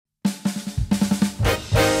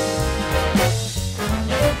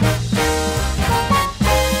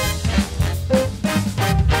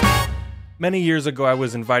Many years ago, I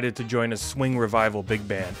was invited to join a swing revival big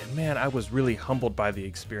band, and man, I was really humbled by the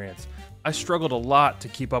experience. I struggled a lot to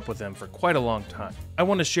keep up with them for quite a long time. I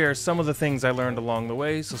want to share some of the things I learned along the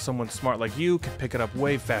way so someone smart like you can pick it up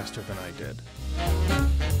way faster than I did.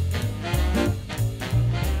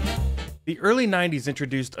 The early 90s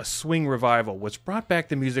introduced a swing revival, which brought back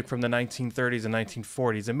the music from the 1930s and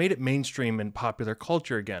 1940s and made it mainstream in popular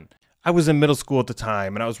culture again. I was in middle school at the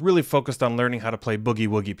time, and I was really focused on learning how to play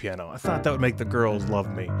boogie-woogie piano. I thought that would make the girls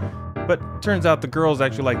love me. But turns out the girls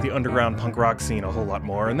actually like the underground punk rock scene a whole lot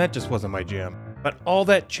more, and that just wasn't my jam. But all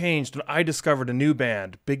that changed when I discovered a new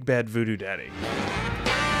band, Big Bad Voodoo Daddy.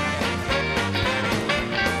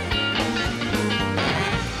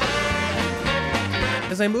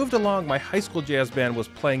 As I moved along, my high school jazz band was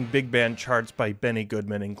playing big band charts by Benny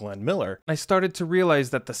Goodman and Glenn Miller, and I started to realize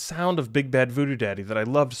that the sound of Big Bad Voodoo Daddy that I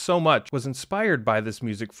loved so much was inspired by this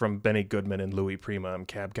music from Benny Goodman and Louis Prima and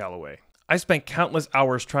Cab Calloway. I spent countless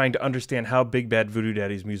hours trying to understand how Big Bad Voodoo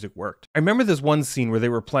Daddy's music worked. I remember this one scene where they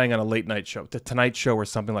were playing on a late night show, The Tonight Show or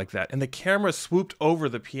something like that, and the camera swooped over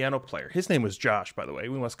the piano player. His name was Josh, by the way.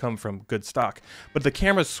 We must come from good stock. But the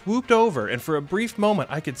camera swooped over, and for a brief moment,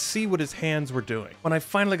 I could see what his hands were doing. When I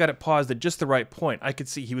finally got it paused at just the right point, I could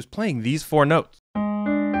see he was playing these four notes.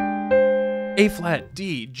 A flat,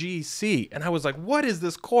 D, G, C. And I was like, what is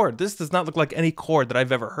this chord? This does not look like any chord that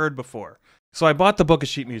I've ever heard before. So I bought the book of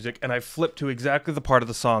sheet music and I flipped to exactly the part of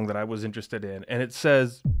the song that I was interested in, and it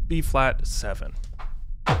says B flat 7.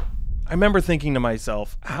 I remember thinking to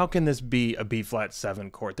myself, how can this be a B flat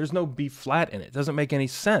 7 chord? There's no B flat in it. It doesn't make any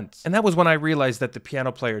sense. And that was when I realized that the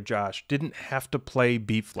piano player Josh didn't have to play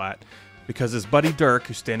B flat because his buddy Dirk,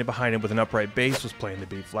 who's standing behind him with an upright bass, was playing the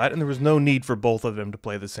B flat, and there was no need for both of them to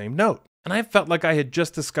play the same note. And I felt like I had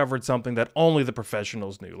just discovered something that only the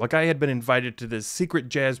professionals knew, like I had been invited to this secret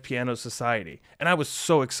jazz piano society, and I was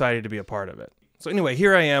so excited to be a part of it. So anyway,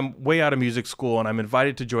 here I am, way out of music school, and I'm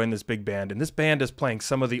invited to join this big band, and this band is playing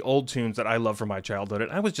some of the old tunes that I love from my childhood,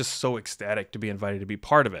 and I was just so ecstatic to be invited to be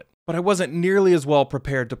part of it. But I wasn't nearly as well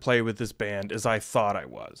prepared to play with this band as I thought I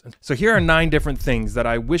was. So here are 9 different things that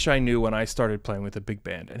I wish I knew when I started playing with a big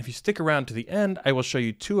band, and if you stick around to the end, I will show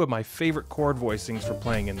you 2 of my favorite chord voicings for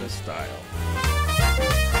playing in this style.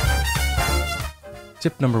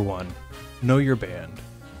 Tip number 1, know your band.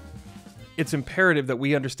 It's imperative that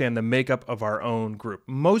we understand the makeup of our own group.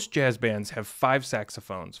 Most jazz bands have 5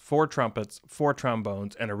 saxophones, 4 trumpets, 4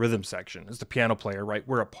 trombones, and a rhythm section. As the piano player, right,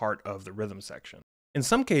 we're a part of the rhythm section. In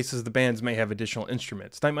some cases, the bands may have additional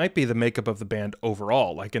instruments. That might be the makeup of the band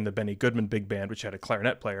overall, like in the Benny Goodman Big Band, which had a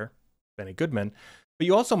clarinet player, Benny Goodman. But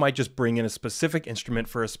you also might just bring in a specific instrument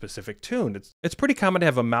for a specific tune. It's pretty common to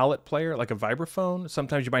have a mallet player, like a vibraphone.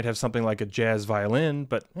 Sometimes you might have something like a jazz violin,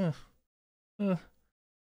 but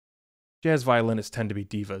jazz violinists tend to be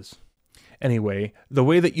divas. Anyway, the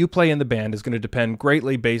way that you play in the band is going to depend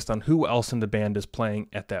greatly based on who else in the band is playing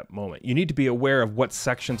at that moment. You need to be aware of what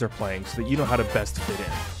sections are playing so that you know how to best fit in.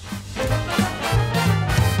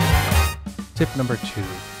 Tip number 2,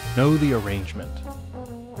 know the arrangement.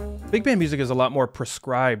 Big band music is a lot more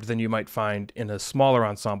prescribed than you might find in a smaller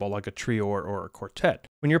ensemble like a trio or a quartet.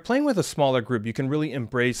 When you're playing with a smaller group, you can really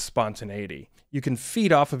embrace spontaneity. You can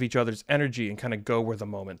feed off of each other's energy and kind of go where the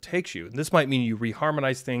moment takes you. And this might mean you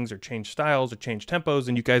reharmonize things or change styles or change tempos,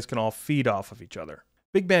 and you guys can all feed off of each other.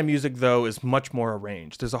 Big band music, though, is much more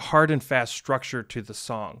arranged. There's a hard and fast structure to the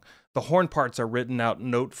song. The horn parts are written out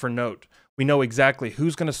note for note. We know exactly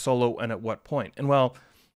who's going to solo and at what point. And well,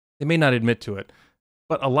 they may not admit to it,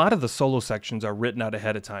 but a lot of the solo sections are written out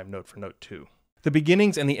ahead of time, note for note too. The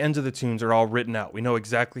beginnings and the ends of the tunes are all written out. We know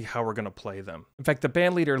exactly how we're going to play them. In fact, the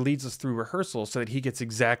band leader leads us through rehearsals so that he gets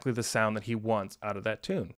exactly the sound that he wants out of that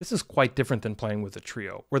tune. This is quite different than playing with a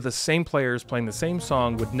trio, where the same players playing the same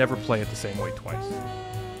song would never play it the same way twice.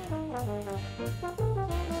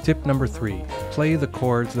 Tip number 3, play the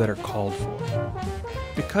chords that are called for.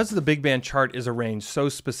 Because the big band chart is arranged so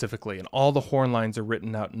specifically and all the horn lines are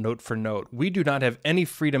written out note for note, we do not have any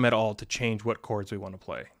freedom at all to change what chords we want to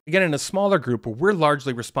play. Again, in a smaller group where we're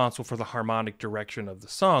largely responsible for the harmonic direction of the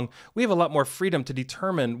song, we have a lot more freedom to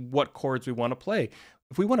determine what chords we want to play.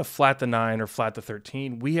 If we want to flat the 9 or flat the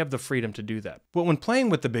 13, we have the freedom to do that. But when playing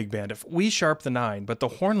with the big band, if we sharp the 9, but the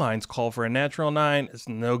horn lines call for a natural 9, it's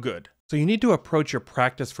no good. So you need to approach your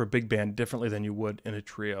practice for big band differently than you would in a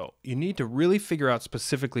trio. You need to really figure out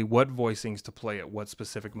specifically what voicings to play at what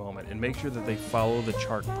specific moment and make sure that they follow the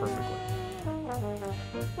chart perfectly.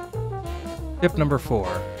 Tip number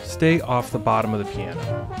 4, stay off the bottom of the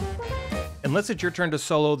piano. Unless it's your turn to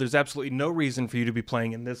solo, there's absolutely no reason for you to be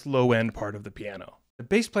playing in this low end part of the piano. The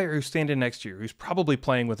bass player who's standing next to you, who's probably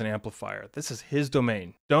playing with an amplifier, this is his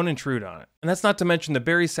domain. Don't intrude on it. And that's not to mention the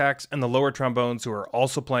bari sax and the lower trombones who are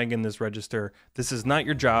also playing in this register. This is not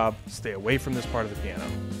your job. Stay away from this part of the piano.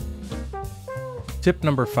 Tip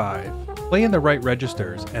number 5, play in the right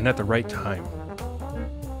registers and at the right time.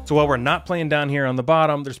 So while we're not playing down here on the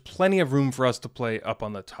bottom, there's plenty of room for us to play up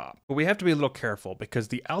on the top. But we have to be a little careful because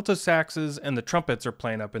the alto saxes and the trumpets are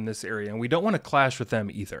playing up in this area and we don't want to clash with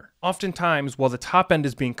them either. Oftentimes, while the top end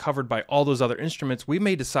is being covered by all those other instruments, we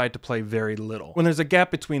may decide to play very little. When there's a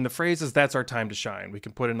gap between the phrases, that's our time to shine. We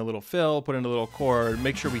can put in a little fill, put in a little chord,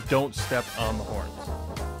 make sure we don't step on the horns.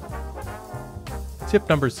 Tip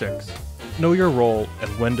number 6, know your role and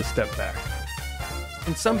when to step back.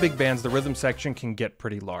 In some big bands, the rhythm section can get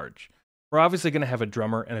pretty large. We're obviously going to have a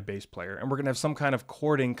drummer and a bass player, and we're going to have some kind of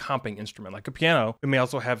chording comping instrument, like a piano. We may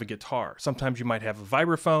also have a guitar. Sometimes you might have a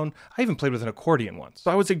vibraphone. I even played with an accordion once. So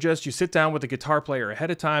I would suggest you sit down with the guitar player ahead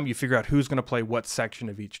of time, you figure out who's going to play what section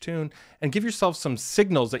of each tune, and give yourself some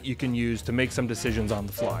signals that you can use to make some decisions on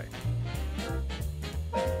the fly.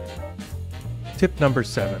 Tip number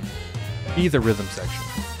 7, be the rhythm section.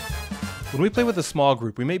 When we play with a small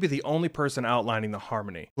group, we may be the only person outlining the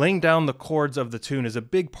harmony. Laying down the chords of the tune is a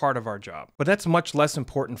big part of our job, but that's much less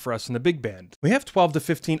important for us in the big band. We have 12 to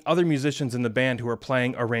 15 other musicians in the band who are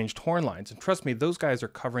playing arranged horn lines, and trust me, those guys are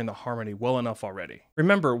covering the harmony well enough already.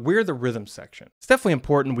 Remember, we're the rhythm section. It's definitely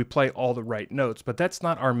important we play all the right notes, but that's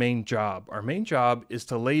not our main job. Our main job is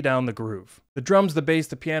to lay down the groove. The drums, the bass,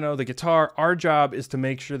 the piano, the guitar, our job is to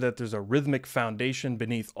make sure that there's a rhythmic foundation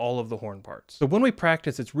beneath all of the horn parts. So when we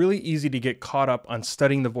practice, it's really easy to get caught up on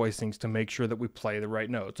studying the voicings to make sure that we play the right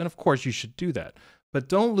notes. And of course, you should do that. But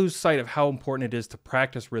don't lose sight of how important it is to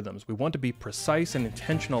practice rhythms. We want to be precise and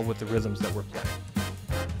intentional with the rhythms that we're playing.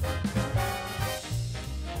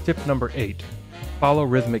 Tip number 8, follow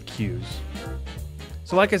rhythmic cues.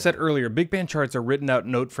 So like I said earlier, big band charts are written out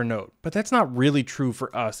note for note, but that's not really true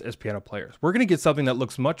for us as piano players. We're going to get something that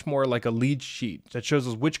looks much more like a lead sheet that shows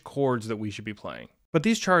us which chords that we should be playing. But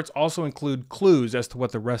these charts also include clues as to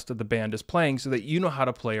what the rest of the band is playing so that you know how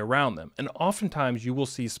to play around them. And oftentimes you will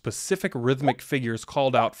see specific rhythmic figures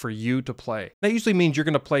called out for you to play. That usually means you're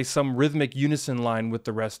going to play some rhythmic unison line with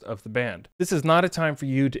the rest of the band. This is not a time for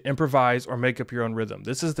you to improvise or make up your own rhythm.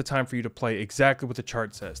 This is the time for you to play exactly what the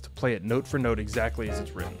chart says, to play it note for note exactly as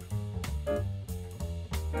it's written.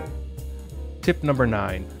 Tip number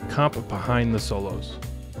 9, comp behind the solos.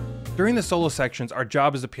 During the solo sections, our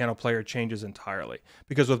job as a piano player changes entirely,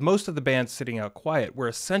 because with most of the band sitting out quiet, we're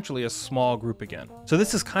essentially a small group again. So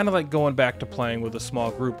this is kind of like going back to playing with a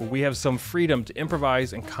small group where we have some freedom to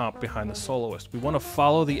improvise and comp behind the soloist. We want to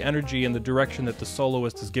follow the energy and the direction that the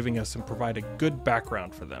soloist is giving us and provide a good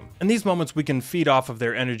background for them. In these moments, we can feed off of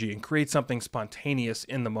their energy and create something spontaneous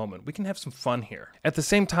in the moment. We can have some fun here. At the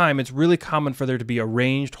same time, it's really common for there to be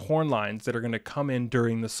arranged horn lines that are going to come in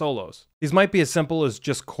during the solos. These might be as simple as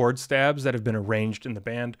just chord stabs that have been arranged in the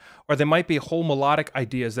band, or they might be whole melodic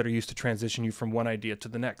ideas that are used to transition you from one idea to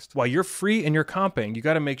the next. While you're free and you're comping, you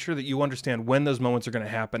got to make sure that you understand when those moments are going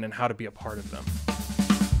to happen and how to be a part of them.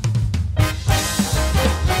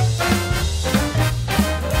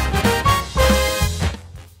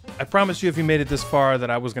 I promised you if you made it this far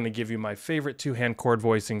that I was going to give you my favorite two-hand chord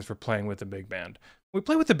voicings for playing with the big band. When we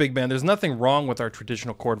play with the big band, there's nothing wrong with our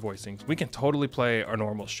traditional chord voicings. We can totally play our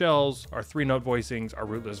normal shells, our three-note voicings, our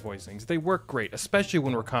rootless voicings. They work great, especially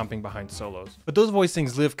when we're comping behind solos. But those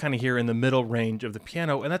voicings live kind of here in the middle range of the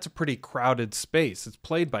piano, and that's a pretty crowded space. It's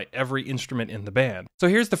played by every instrument in the band. So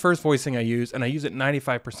here's the first voicing I use, and I use it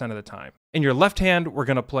 95% of the time. In your left hand, we're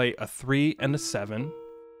going to play a 3 and a 7.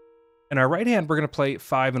 In our right hand, we're going to play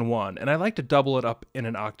 5 and 1, and I like to double it up in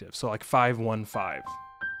an octave, so like 5, 1, 5.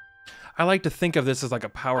 I like to think of this as like a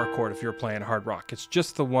power chord if you're playing hard rock. It's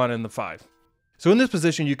just the 1 and the 5. So in this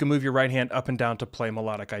position, you can move your right hand up and down to play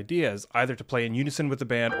melodic ideas, either to play in unison with the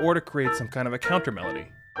band or to create some kind of a counter melody.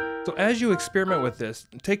 So as you experiment with this,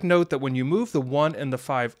 take note that when you move the 1 and the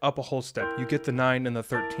 5 up a whole step, you get the 9 and the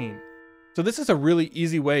 13. So this is a really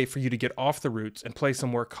easy way for you to get off the roots and play some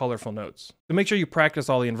more colorful notes. So make sure you practice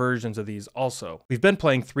all the inversions of these also. We've been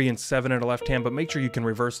playing 3 and 7 in a left hand, but make sure you can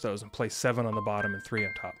reverse those and play 7 on the bottom and 3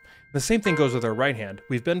 on top. The same thing goes with our right hand.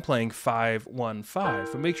 We've been playing 5, 1,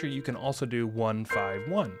 5, but make sure you can also do 1, 5,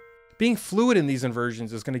 1. Being fluid in these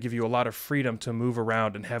inversions is going to give you a lot of freedom to move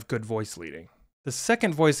around and have good voice leading. The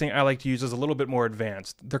second voicing I like to use is a little bit more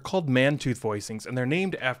advanced. They're called Mantooth voicings, and they're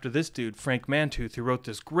named after this dude, Frank Mantooth, who wrote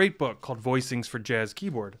this great book called Voicings for Jazz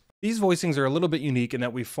Keyboard. These voicings are a little bit unique in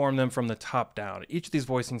that we form them from the top down. Each of these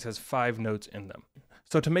voicings has 5 notes in them.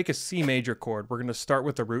 So to make a C major chord, we're going to start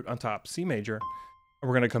with the root on top, C major,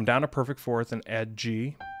 We're going to come down to perfect fourth and add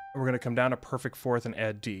G. And we're going to come down to perfect fourth and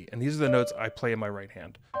add D. And these are the notes I play in my right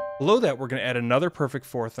hand. Below that, we're going to add another perfect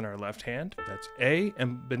fourth in our left hand. That's A.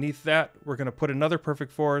 And beneath that, we're going to put another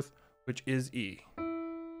perfect fourth, which is E.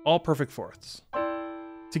 All perfect fourths.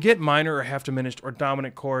 To get minor or half diminished or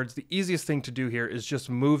dominant chords, the easiest thing to do here is just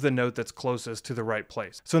move the note that's closest to the right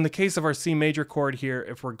place. So in the case of our C major chord here,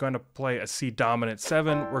 if we're going to play a C dominant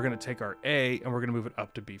 7, we're going to take our A and we're going to move it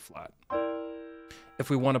up to B flat. If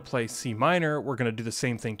we want to play C minor, we're going to do the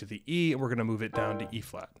same thing to the E, and we're going to move it down to E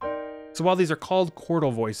flat. So while these are called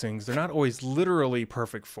chordal voicings, they're not always literally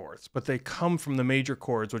perfect fourths, but they come from the major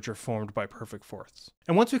chords which are formed by perfect fourths.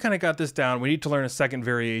 And once we kind of got this down, we need to learn a second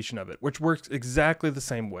variation of it, which works exactly the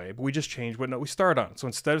same way, but we just change what note we start on. So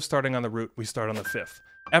instead of starting on the root, we start on the fifth.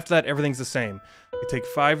 After that, everything's the same. We take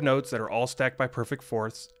 5 notes that are all stacked by perfect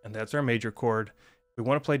fourths, and that's our major chord. If we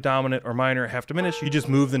want to play dominant or minor or half diminished, you just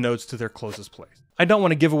move the notes to their closest place. I don't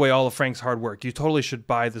want to give away all of Frank's hard work. You totally should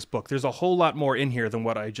buy this book. There's a whole lot more in here than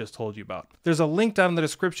what I just told you about. There's a link down in the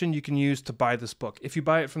description you can use to buy this book. If you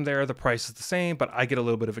buy it from there, the price is the same, but I get a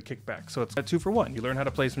little bit of a kickback. So it's a 2 for 1. You learn how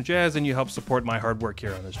to play some jazz and you help support my hard work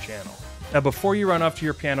here on this channel. Now, before you run off to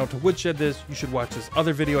your piano to woodshed this, you should watch this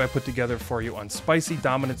other video I put together for you on spicy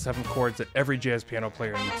dominant 7 chords that every jazz piano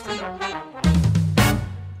player needs to know.